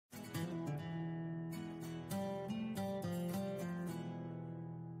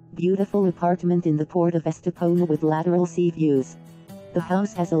Beautiful apartment in the port of Estepona with lateral sea views. The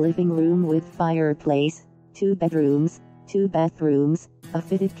house has a living room with fireplace, 2 bedrooms, 2 bathrooms, a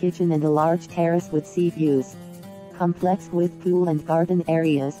fitted kitchen and a large terrace with sea views. Complex with pool and garden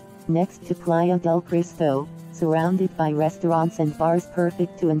areas, next to Playa del Cristo, surrounded by restaurants and bars,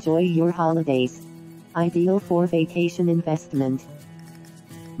 perfect to enjoy your holidays. Ideal for vacation investment.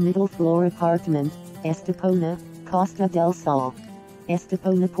 Middle floor apartment, Estepona, Costa del Sol.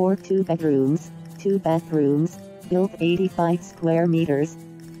 Estepona PORT 2 bedrooms, 2 bathrooms, built 85 square meters.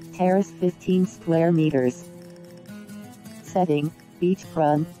 Terrace 15 square meters. Setting,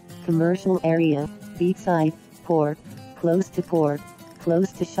 beachfront, commercial area, beachside, port, close to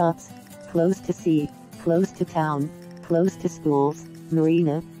shops, close to sea, close to town, close to schools,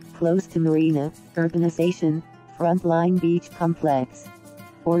 marina, close to marina, urbanization, frontline beach complex.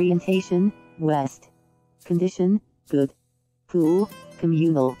 Orientation, west. Condition, good. Pool,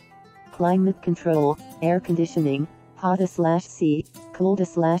 communal. Climate control, air conditioning, hot/sea,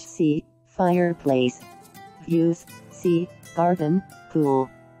 cold/sea, fireplace. Views, sea, garden, pool.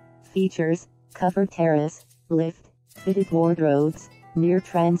 Features, covered terrace, lift, fitted wardrobes, near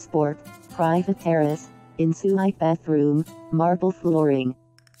transport, private terrace, in-suite bathroom, marble flooring.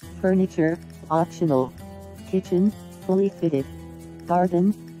 Furniture, optional. Kitchen, fully fitted.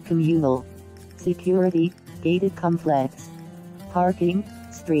 Garden, communal. Security, gated complex. Parking,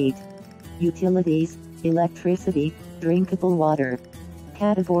 street. Utilities, electricity, drinkable water.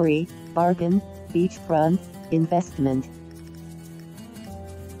 Category, bargain, beachfront, investment.